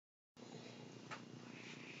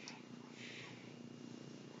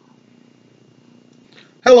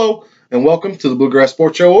Hello, and welcome to the Bluegrass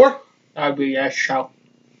Sports Show, or IBS show.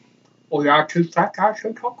 We are two fat guys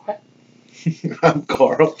who talk fat. I'm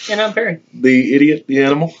Carl, And I'm Perry. the idiot, the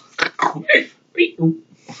animal.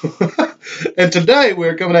 And today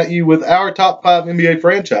we're coming at you with our top 5 NBA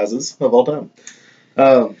franchises of all time.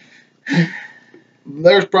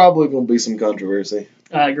 There's probably going to be some controversy.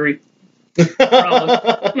 I agree. But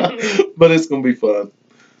it's going to be fun.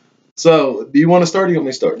 So, do you want to start or do you want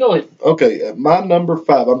me to start? Go ahead. Okay, my number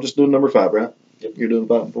 5, I'm just doing number 5, right? Yep. You're doing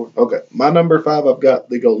 5 and 4? Okay, my number 5, I've got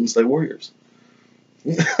the Golden State Warriors.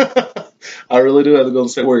 I really do have the Golden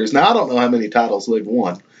State Warriors. Now, I don't know how many titles they've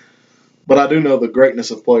won, but I do know the greatness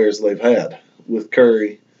of players they've had with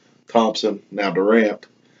Curry, Thompson, now Durant,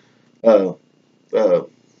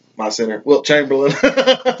 my center, Wilt Chamberlain.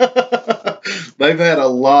 They've had a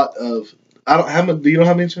lot of. Do you know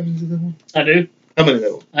how many championships they've won? I do. How many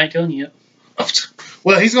they won? I ain't telling you yet.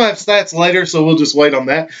 Well, he's going to have stats later, so we'll just wait on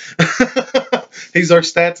that. He's our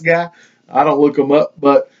stats guy. I don't look him up,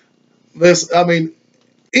 but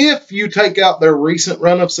if you take out their recent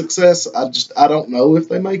run of success, I don't know if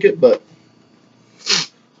they make it, but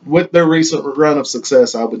with their recent run of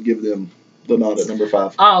success, I would give them the nod at number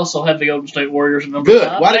 5. I also have the Golden State Warriors at number Good.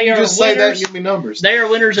 5. Why didn't you just say that and give me numbers? They are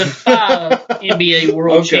winners of 5 NBA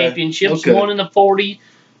World Championships. Okay. One in the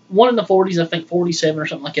 40s, I think 47 or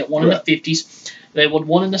something like that. One in the 50s. They won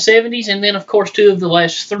one in the 70s, and then, of course, 2 of the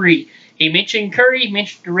last 3. He mentioned Curry, he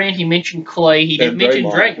mentioned Durant, he mentioned Clay, he didn't mention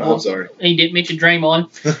Draymond. I'm sorry. He didn't mention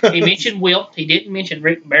Draymond. He mentioned Wilt. He didn't mention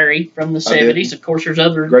Rick Barry from the 70s. Of course, there's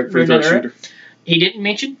other great free throw shooter. He didn't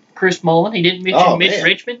mention Chris Mullin. He didn't mention Mitch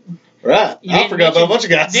Richmond. Right. I forgot about a bunch of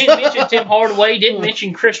guys. Didn't mention Tim Hardaway. Didn't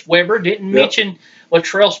mention Chris Webber. Didn't mention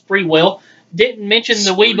Latrell Sprewell. Didn't mention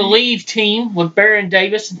the We Believe team with Baron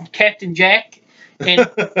Davis and Captain Jack and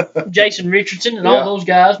Jason Richardson and all those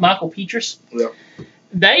guys, Michael Petras. Yeah.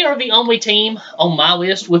 They are the only team on my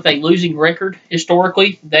list with a losing record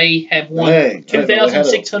historically. They have won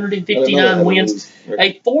 2,659 wins,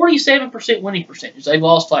 a 47% winning percentage. They've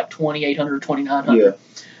lost like 2,800, 2,900. Yeah.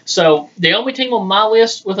 So the only team on my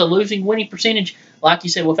list with a losing winning percentage, like you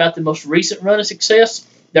said, without the most recent run of success,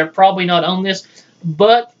 they're probably not on this.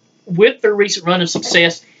 But with their recent run of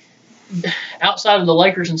success, outside of the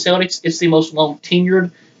Lakers and Celtics, it's the most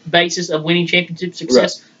long-tenured basis of winning championship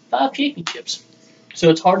success. Right. 5 championships.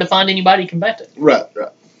 So it's hard to find anybody who can bat it. Right.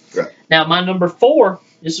 Now, my number 4,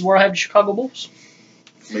 this is where I have the Chicago Bulls.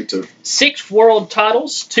 Me too. 6 world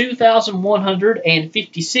titles,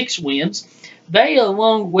 2,156 wins. They,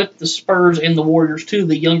 along with the Spurs and the Warriors, 2 of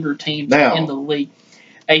the younger teams in the league.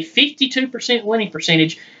 A 52% winning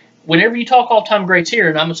percentage. Whenever you talk all-time greats here,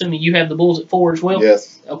 and I'm assuming you have the Bulls at 4 as well?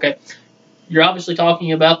 Yes. Okay. You're obviously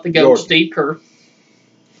talking about the GOAT, Steve Kerr.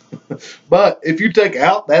 But if you take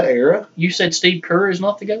out that era... You said Steve Kerr is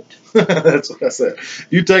not the GOAT? That's what I said.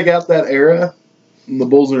 You take out that era, and the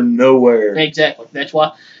Bulls are nowhere. Exactly. That's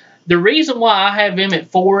why. The reason why I have them at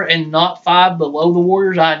 4 and not 5 below the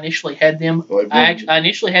Warriors, I initially had them. I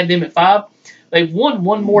initially had them at 5. They've won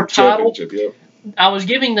one more title. Yep. I was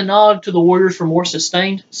giving the nod to the Warriors for more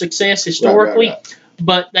sustained success historically,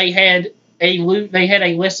 but they had a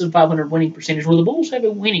less than 500 winning percentage, where the Bulls have a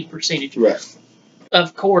winning percentage. Right.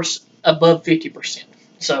 Of course, above 50%.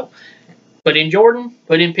 So, put in Jordan,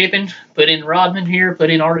 put in Pippen, put in Rodman here, put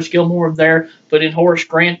in Artis Gilmore there, put in Horace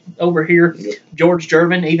Grant over here. Yep. George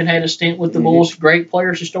Gervin even had a stint with the Bulls. Great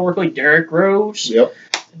players historically. Derrick Rose. Yep.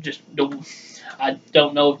 I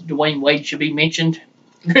don't know if Dwayne Wade should be mentioned.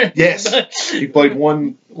 Yes. He played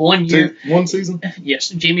one year. One season? Yes.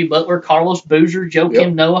 Jimmy Butler, Carlos Boozer,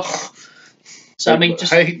 Joakim Noah. So,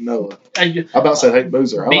 hate Noah. I about said hate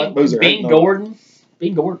Boozer. I like Boozer. Ben Gordon.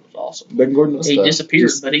 Ben Gordon was awesome. Ben Gordon was He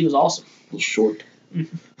disappeared, but he was awesome. A little short.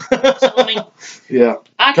 So, yeah.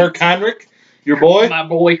 Kirk Hinrich, your boy? My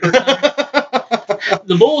boy, Kirk Hinrich.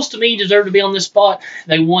 The Bulls, to me, deserve to be on this spot.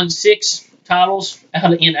 They won 6 titles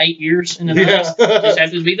in 8 years in the 90s. Just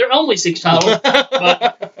happens to be their only 6 titles,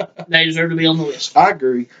 but they deserve to be on the list. I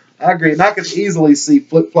agree. And I could easily see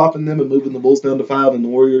flip-flopping them and moving the Bulls down to 5 and the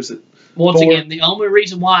Warriors at 4. Again, the only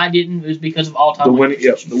reason why I didn't was because of all-time winning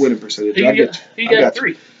percentage. The winning percentage. Who you got at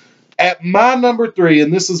 3? At my number 3,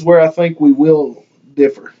 and this is where I think we will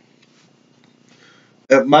differ.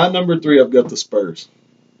 At my number 3, I've got the Spurs.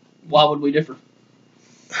 Why would we differ?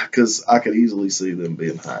 Because I could easily see them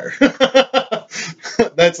being higher.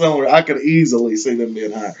 That's the only. I could easily see them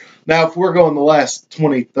being higher. Now, if we're going the last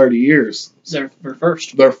 20, 30 years, they're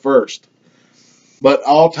first. They're first. But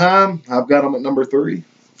all time, I've got them at number 3.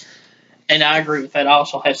 And I agree with that. I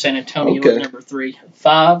also have San Antonio at number 3.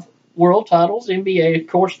 5 world titles, NBA, of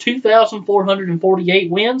course, 2,448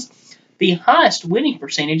 wins, The highest winning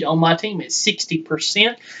percentage on my team is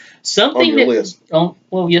 60%. Something On your list. On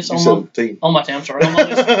my team. I'm sorry, on my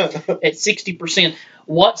list at 60%.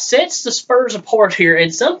 What sets the Spurs apart here,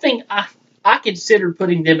 and something I considered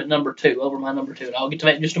putting them at number 2 over my number 2, and I'll get to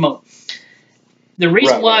that in just a moment. The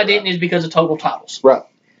reason why I didn't is because of total titles. Right.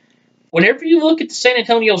 Whenever you look at the San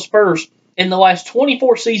Antonio Spurs, in the last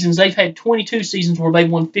 24 seasons, they've had 22 seasons where they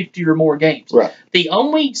won 50 or more games. Right. The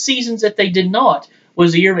only seasons that they did not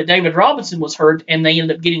was the year that David Robinson was hurt, and they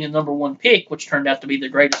ended up getting the number 1 pick, which turned out to be the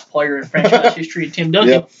greatest player in franchise history, Tim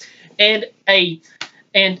Duncan, and a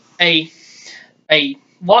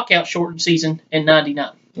lockout shortened season in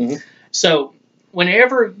 '99. Mm-hmm. So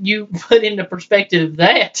whenever you put into perspective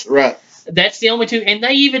that, right, that's the only 2. And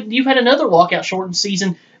you had another lockout shortened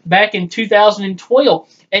season back in 2012,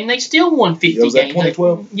 and they still won 50 was that games.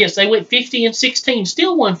 2012? Yes, they went 50-16,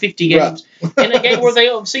 still won 50 games in a game where they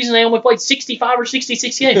only played 65 or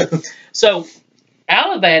 66 games. So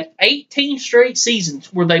out of that, 18 straight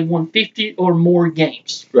seasons where they won 50 or more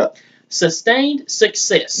games. Right. Sustained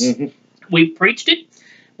success. Mm-hmm. We preached it.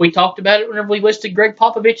 We talked about it whenever we listed Greg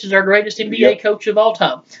Popovich as our greatest NBA coach of all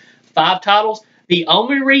time. 5 titles. The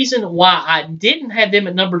only reason why I didn't have them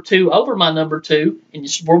at number 2 over my number 2, and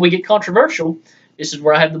this is where we get controversial, this is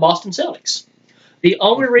where I have the Boston Celtics. The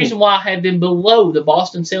only reason why I have them below the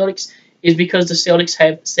Boston Celtics is because the Celtics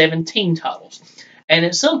have 17 titles. And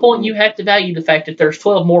at some point, you have to value the fact that there's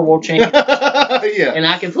 12 more world champions. Yeah. And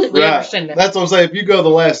I completely understand that. That's what I'm saying. If you go the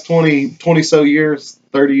last 20-so years,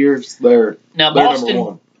 30 years, they're Boston,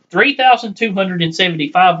 number 1.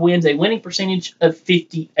 3,275 wins, a winning percentage of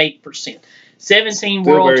 58%. 17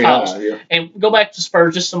 Still world very titles. high, yeah. And go back to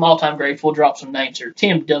Spurs, just some all-time greats. We'll drop some names here.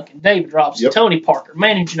 Tim Duncan, David Robinson, Tony Parker,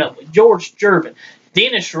 Manu Ginobili, George Gervin,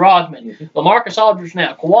 Dennis Rodman, LaMarcus Aldridge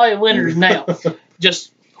now, Kawhi Leonard now.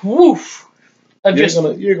 Just woof.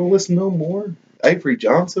 You're gonna listen no more? Avery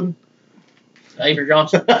Johnson? Avery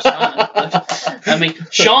Johnson was fine. I mean,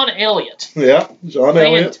 Sean Elliott. Yeah, Sean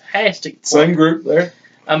Elliott. Fantastic player. Same group there.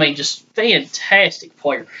 I mean, just fantastic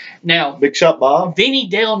player. Now, Big Shot Bob. Vinny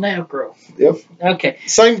Del Negro. Yep. Okay.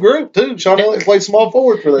 Same group too. Sean Elliott played small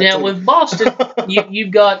forward for that now team. with Boston,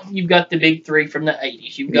 you've got the big 3 from the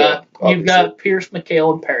 '80s. You've got Pierce,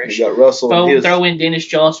 McHale, and Parrish. You got Russell. Throw in Dennis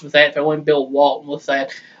Johnson with that. Throw in Bill Walton with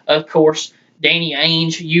that. Of course, Danny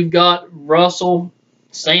Ainge. You've got Russell,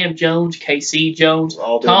 Sam Jones, KC Jones,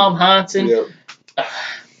 Tom Heinsohn,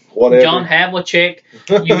 John Havlicek.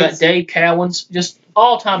 You've got Dave Cowens. Just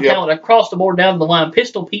all-time talent across the board down the line.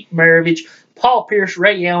 Pistol Pete Maravich, Paul Pierce,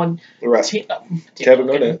 Ray Allen, Kevin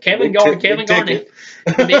Garnett, Kevin Garnett,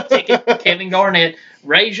 Big Ticket, Kevin Garnett,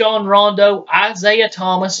 Rajon Rondo, Isaiah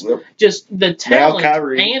Thomas. Just the talent.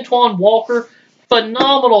 Antoine Walker,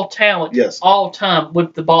 phenomenal talent all time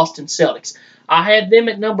with the Boston Celtics. I had them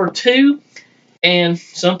at number 2. And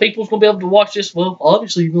some people's going to be able to watch this. Well,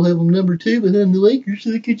 obviously, you're going to have them number 2 behind the Lakers,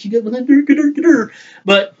 so that gets you got behind.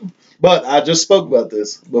 But I just spoke about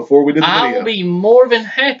this before we did the video. I will be more than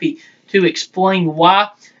happy to explain why.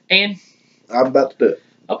 And I'm about to do it.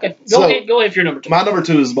 Okay. Go ahead for your number 2. My number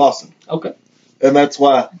 2 is Boston. Okay. And that's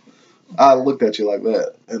why I looked at you like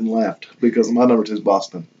that and laughed, because my number 2 is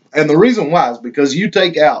Boston. And the reason why is because you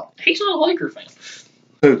take out... He's not a Laker fan.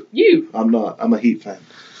 Who? You. I'm not. I'm a Heat fan.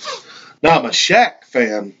 Now, I'm a Shaq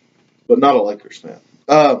fan, but not a Lakers fan.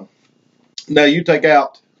 Now, you take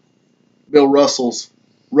out Bill Russell's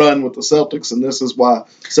run with the Celtics, and this is why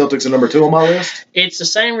Celtics are number 2 on my list. It's the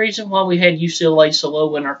same reason why we had UCLA so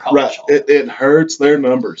low in our college. Right. It hurts their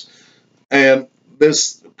numbers. And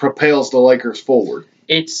this propels the Lakers forward.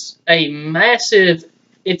 It's a massive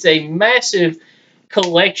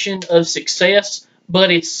collection of success, but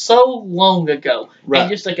it's so long ago, and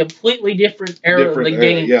just a completely different era of the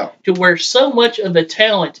game, to where so much of the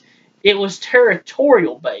talent, it was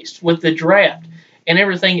territorial based with the draft and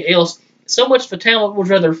everything else. So much of the talent was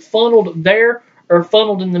rather funneled there or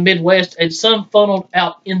funneled in the Midwest, and some funneled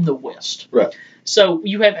out in the West. Right. So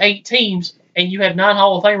you have 8 teams, and you have 9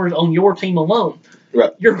 Hall of Famers on your team alone.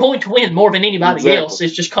 Right. You're going to win more than anybody else.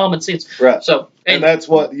 It's just common sense. Right. So, and that's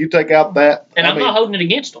what you take out that. And I'm not holding it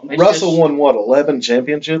against them. Russell won 11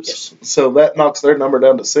 championships? Yes. So that knocks their number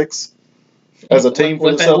down to 6 as a team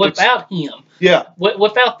for the Celtics. Without him. Yeah.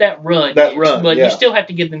 Without that run. But you still have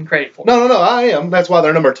to give them credit for it. No, I am. That's why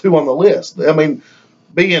they're number 2 on the list. I mean,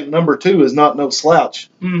 being number 2 is not no slouch.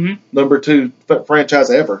 Mm-hmm. Number 2 franchise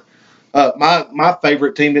ever. My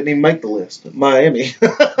favorite team didn't even make the list. Miami.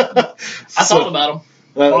 I thought about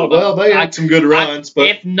them. They had some good runs. But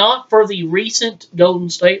if not for the recent Golden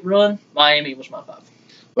State run, Miami was my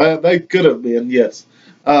 5. They could have been, yes.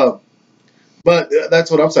 But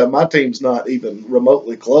that's what I'm saying. My team's not even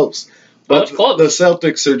remotely close. But it's close. the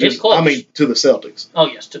Celtics are It's just, close. I mean, to the Celtics. Oh,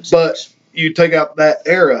 yes, to the But Celtics. you take out that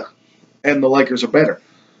era, and the Lakers are better.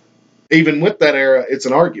 Even with that era, it's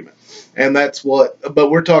an argument. And that's what,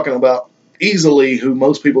 but we're talking about easily who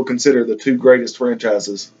most people consider the two greatest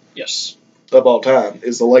franchises Yes. of all time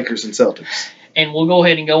is the Lakers and Celtics. And we'll go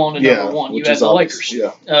ahead and go on to number one. You which have is the obvious.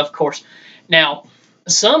 Lakers, Yeah. of course. Now,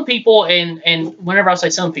 some people, and whenever I say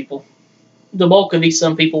some people, the bulk of these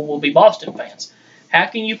some people will be Boston fans. How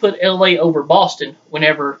can you put LA over Boston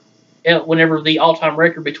whenever the all-time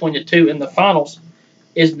record between the two in the finals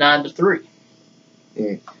is 9-3?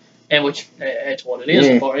 Mm. And which that's what it is.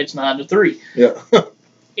 It's 9-3. Yeah.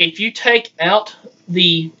 If you take out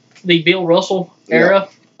the Bill Russell era,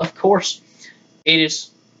 of course, it is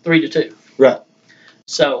 3-2. Right.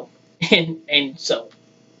 So and so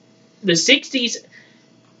the 60s,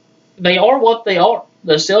 they are what they are.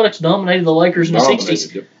 The Celtics dominated the Lakers in the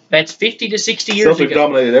 60s. Yep. That's 50 to 60 years Celtics ago.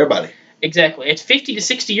 dominated everybody. Exactly. It's 50 to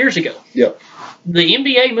 60 years ago. Yep. The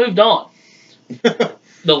NBA moved on.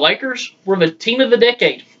 The Lakers were the team of the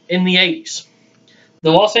decade in the 80s.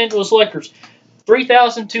 The Los Angeles Lakers,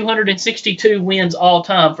 3,262 wins all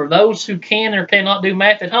time. For those who can or cannot do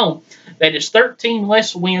math at home, that is 13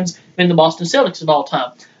 less wins than the Boston Celtics of all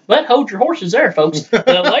time. But hold your horses there, folks.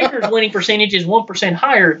 The Lakers' winning percentage is 1%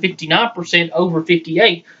 higher at 59% over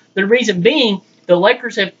 58. The reason being, the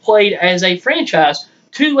Lakers have played as a franchise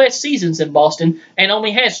 2 less seasons than Boston and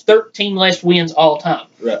only has 13 less wins all time.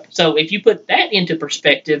 Right. So if you put that into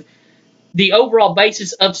perspective, the overall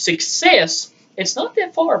basis of success, it's not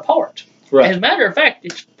that far apart. Right. As a matter of fact,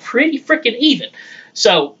 it's pretty freaking even.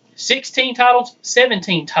 So 16 titles,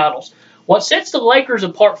 17 titles. What sets the Lakers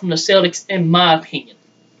apart from the Celtics, in my opinion,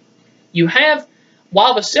 you have,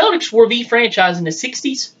 while the Celtics were the franchise in the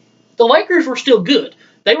 60s, the Lakers were still good.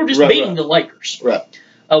 They were just beating the Lakers. Right.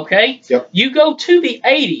 Okay? Yep. You go to the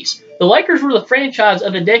 80s. The Lakers were the franchise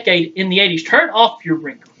of the decade in the 80s. Turn off your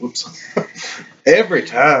ringer. Whoops. Every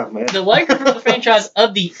time, man. The Lakers were the franchise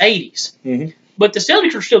of the 80s. Mm-hmm. But the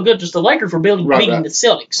Celtics were still good, just the Lakers were beating the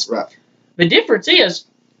Celtics. Right. The difference is,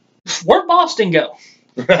 where'd Boston go?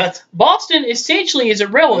 Right. Boston essentially is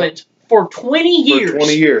irrelevant for 20 years. For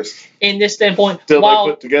 20 years. In this standpoint, Till while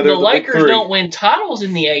they put together the the Lakers big three. don't win titles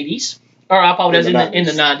in the 80s, or I apologize, in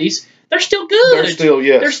the 90s, they're still good. They're still,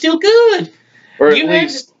 yes. They're still good. Or at You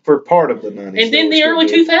least for part of the 90s. And then the early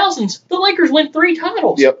 2000s, the Lakers win 3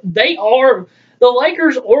 titles. Yep. They are, the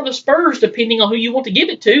Lakers or the Spurs, depending on who you want to give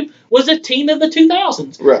it to, was a team of the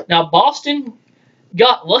 2000s. Right. Now, Boston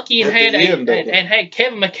got lucky and had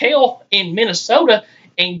Kevin McHale in Minnesota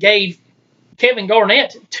and gave Kevin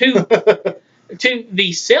Garnett to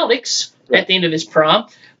the Celtics at the end of his prime.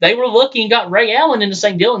 They were lucky and got Ray Allen in the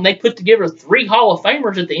same deal, and they put together 3 Hall of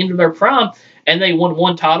Famers at the end of their prime, and they won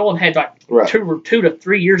 1 title and had like 2 to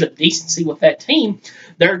 3 years of decency with that team.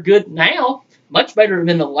 They're good now, much better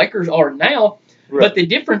than the Lakers are now. Right. But the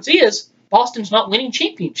difference is Boston's not winning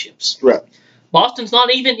championships. Right. Boston's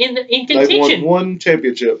not even in contention. They've won 1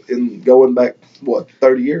 championship in going back,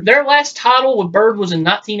 30 years? Their last title with Bird was in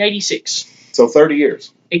 1986. So 30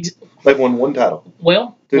 years. They've won 1 title.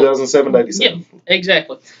 Well, 2007 to 87. Yeah,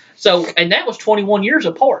 exactly. So, and that was 21 years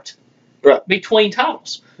apart. Right. Between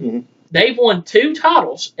titles. Mm-hmm. They've won 2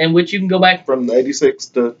 titles in which you can go back from the 86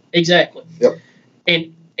 to exactly. Yep.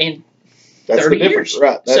 And that's 30 the difference, years.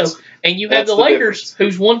 right? So, and you have the Lakers,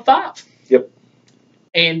 who's won 5. Yep.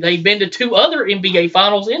 And they've been to 2 other NBA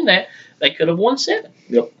finals in that. They could have won 7.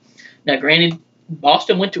 Yep. Now, granted,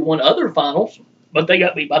 Boston went to 1 other finals, but they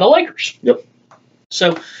got beat by the Lakers. Yep.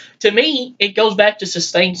 So, to me, it goes back to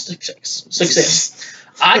sustained success.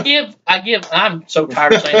 I'm so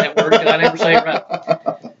tired of saying that word because I never say it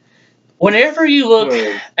right. Whenever you look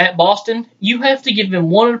at Boston, you have to give them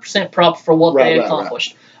 100% props for what they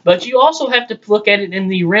accomplished. But you also have to look at it in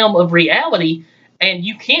the realm of reality, and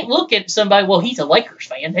you can't look at somebody, well, he's a Lakers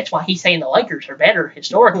fan. That's why he's saying the Lakers are better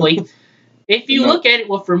historically. If you look at it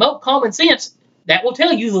with remote common sense, that will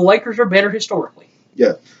tell you the Lakers are better historically.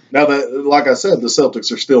 Yeah. Now, like I said, the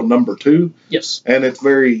Celtics are still number 2. Yes. And it's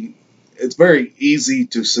very easy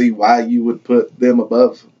to see why you would put them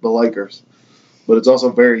above the Lakers. But it's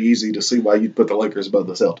also very easy to see why you'd put the Lakers above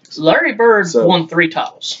the Celtics. Larry Bird won 3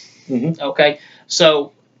 titles. Mm-hmm. Okay.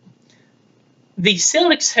 So, the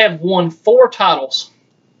Celtics have won 4 titles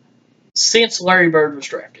since Larry Bird was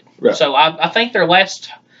drafted. Right. So, I think their last,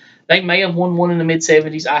 they may have won 1 in the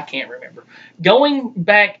mid-'70s. I can't remember. Going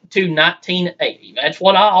back to 1980, that's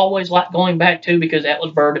what I always like going back to because that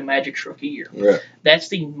was Bird and Magic's rookie year. Right. That's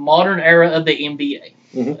the modern era of the NBA.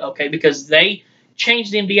 Mm-hmm. Okay, because they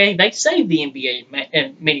changed the NBA. They saved the NBA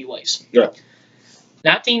in many ways. Yeah.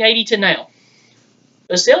 1980 to now.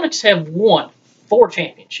 The Celtics have won 4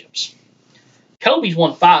 championships. Kobe's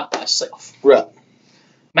won 5 by himself. Right.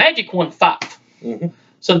 Magic won 5. Mm-hmm.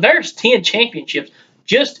 So there's 10 championships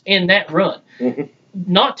just in that run.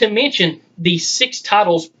 Mm-hmm. Not to mention the 6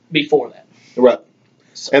 titles before that. Right.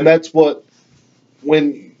 So. And that's what,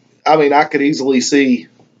 I could easily see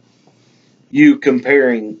you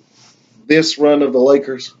comparing this run of the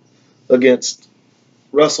Lakers against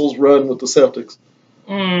Russell's run with the Celtics.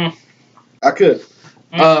 I could.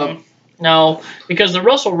 No, because the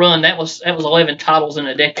Russell run, that was 11 titles in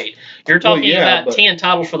a decade. You're talking about 10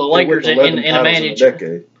 titles for the Lakers in a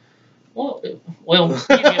Magic. Well,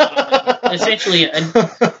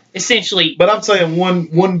 essentially. But I'm saying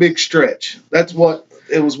one big stretch. That's what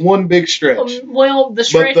it was. One big stretch. Well, the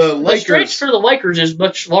stretch for the Lakers is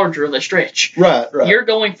much larger of a stretch. Right. You're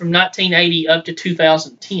going from 1980 up to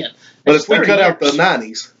 2010. But if we cut out the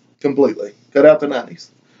 90s completely, cut out the 90s.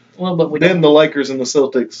 Well, but then the Lakers and the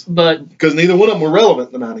Celtics. But because neither one of them were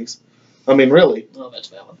relevant in the 90s. I mean, really. Well, that's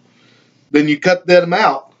valid. Then you cut them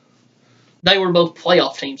out. They were both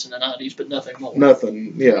playoff teams in the 90s, but nothing more.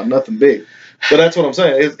 Nothing big. But that's what I'm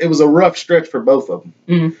saying. It was a rough stretch for both of them.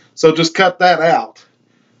 Mm-hmm. So just cut that out.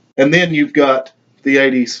 And then you've got the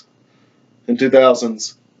 80s and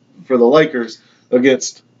 2000s for the Lakers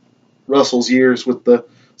against Russell's years with the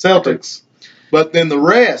Celtics. But then the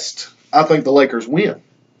rest, I think the Lakers win.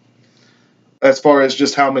 As far as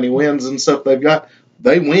just how many wins and stuff they've got,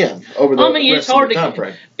 they win over the rest of the time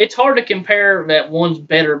frame. It's hard to compare that one's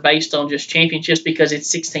better based on just championships because it's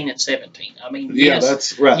 16 and 17. I mean,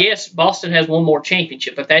 that's right. Yes, Boston has one more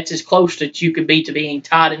championship, but that's as close that you could be to being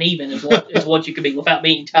tied and even as what you could be without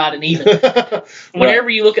being tied and even.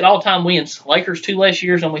 Whenever you look at all-time wins, Lakers 2 less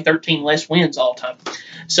years, only 13 less wins all-time.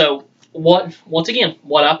 So, once again,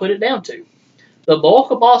 what I put it down to, the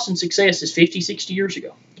bulk of Boston's success is 50, 60 years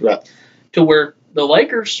ago. Right. To where the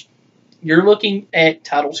Lakers, you're looking at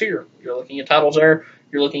titles here. You're looking at titles there.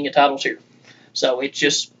 You're looking at titles here. So it's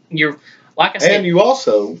just, like I said. And you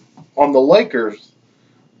also, on the Lakers,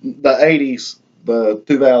 the 80s, the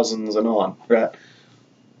 2000s and on, right?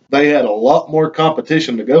 They had a lot more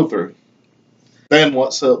competition to go through than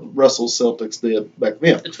what Russell's Celtics did back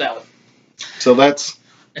then. It's valid. So that's,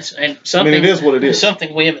 it is what it is.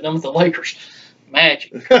 Something we haven't done with the Lakers.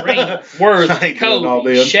 Magic, Kareem, Worthy,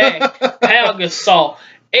 Kobe, Shaq, Pau Gasol,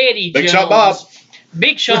 Eddie Big Jones, Shot Bob,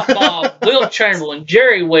 Big Shot Bob, Will Chamberlain,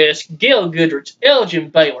 Jerry West, Gil Goodrich, Elgin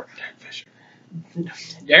Baylor,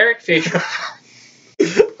 Derek Fisher.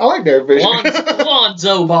 I like Derek Fisher.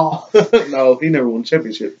 Lonzo Ball. No, he never won a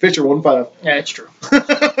championship. Fisher won 5. Yeah, that's true.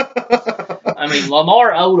 I mean,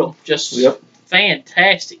 Lamar Odom, just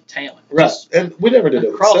fantastic talent. Right, and we never did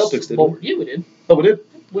it with the Celtics, did we? Yeah, we did. Oh, we did?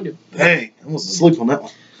 We did. Dang, I was asleep on that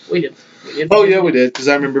one. We did. Oh, yeah, we did, because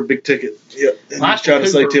I remember Big Ticket. Yep. Michael Cooper,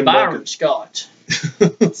 say Tim Byron Duncan. Scott.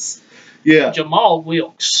 Yeah. Jamal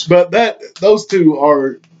Wilkes. But those two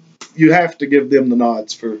are, you have to give them the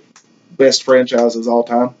nods for best franchises all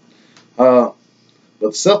time. But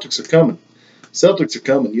the Celtics are coming. Celtics are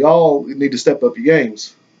coming. Y'all need to step up your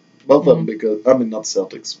games. Both of them, because, not the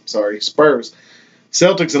Celtics, sorry, Spurs.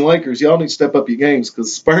 Celtics and Lakers, y'all need to step up your games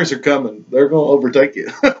because Spurs are coming. They're going to overtake you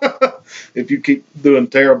if you keep doing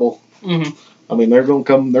terrible. Mm-hmm. They're going to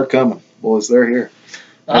come. They're coming. Boys, they're here.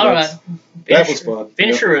 All right. That was fun.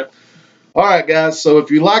 Finish her up. All right, guys. So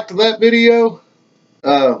if you liked that video,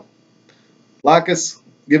 like us,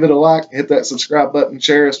 give it a like, hit that subscribe button,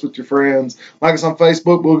 share us with your friends. Like us on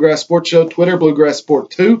Facebook, Bluegrass Sports Show, Twitter, Bluegrass Sport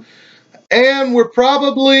 2. And we're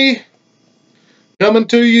probably coming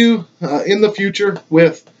to you in the future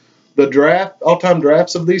with the draft, all-time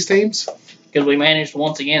drafts of these teams. Because we managed to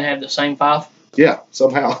once again have the same 5. Yeah,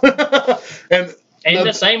 somehow. and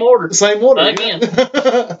the same order. The same order. Again.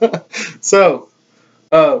 Yeah. So,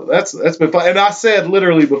 that's been fun. And I said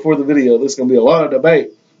literally before the video, there's going to be a lot of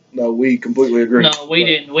debate. No, we completely agree. No, we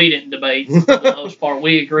didn't debate for the most part.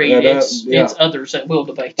 We agreed. It's others that will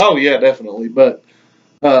debate. Oh, yeah, definitely. But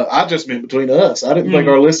I just meant between us. I didn't think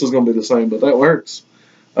our list was going to be the same, but that works.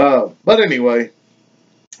 But anyway,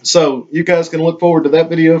 so you guys can look forward to that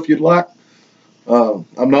video if you'd like.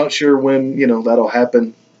 I'm not sure when, that'll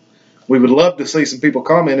happen. We would love to see some people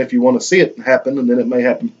comment if you want to see it happen, and then it may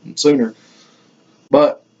happen sooner.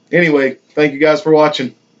 But anyway, thank you guys for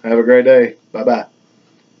watching. Have a great day. Bye-bye.